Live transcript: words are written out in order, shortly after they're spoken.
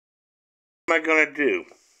What am I gonna do?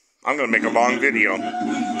 I'm gonna make a long video.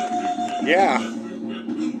 Yeah.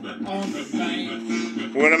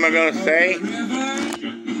 What am I gonna say?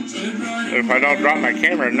 If I don't drop my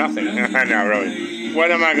camera, nothing. Not really.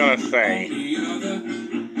 What am I gonna say?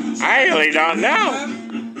 I really don't know.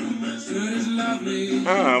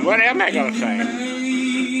 What am I gonna say?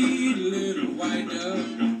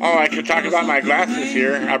 Oh, I could talk about my glasses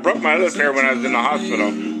here. I broke my other pair when I was in the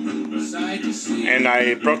hospital. And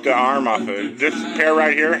I broke the arm off of it. This pair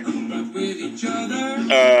right here, the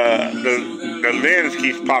lens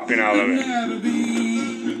keeps popping out of it.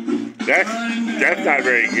 That's not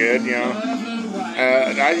very good, you know.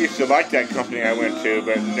 I used to like that company I went to,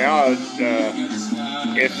 but now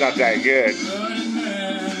it's not that good.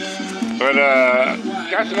 But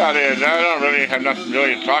that's about it. I don't really have nothing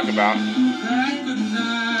really to talk about.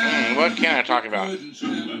 What can I talk about?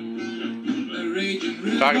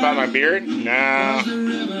 Talk about my beard? No.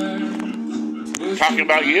 Talking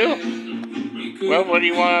about you? Well, what do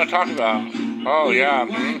you want to talk about? Oh, yeah.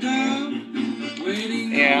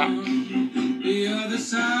 Yeah.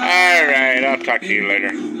 Alright, I'll talk to you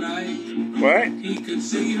later. What?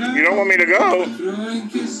 You don't want me to go?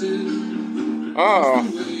 Oh.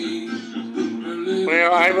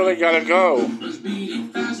 Well, I really gotta go.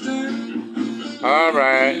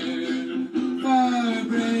 Alright.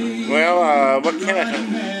 Well, what can I do?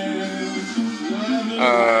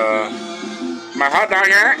 My hot dog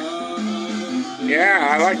hat? Yeah,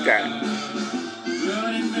 I like that.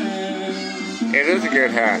 It is a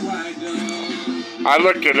good hat. I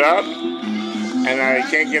looked it up, and I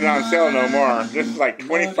can't get it on sale no more. This is like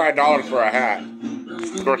 $25 for a hat.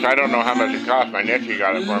 Of course, I don't know how much it cost. My nephew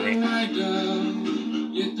got it for me.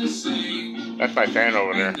 That's my fan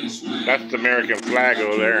over there. That's the American flag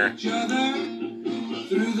over there.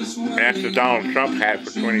 And that's the Donald Trump hat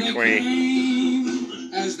for 2020.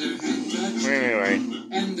 Anyway.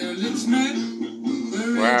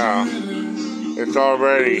 Wow. It's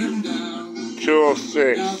already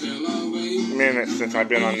 2:06 minutes since I've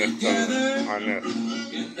been on this.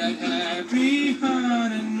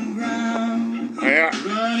 Yeah,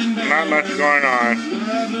 not much going on.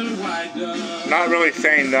 Not really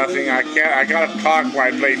saying nothing. I gotta talk while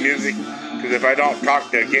I play music, because if I don't talk,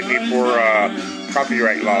 they'll get me for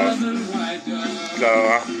copyright laws.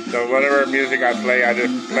 So whatever music I play, I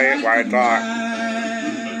just play it while I talk.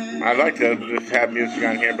 I'd like to just have music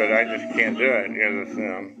on here, but I just can't do it.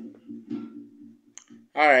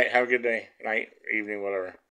 All right, have a good day, night, evening, whatever.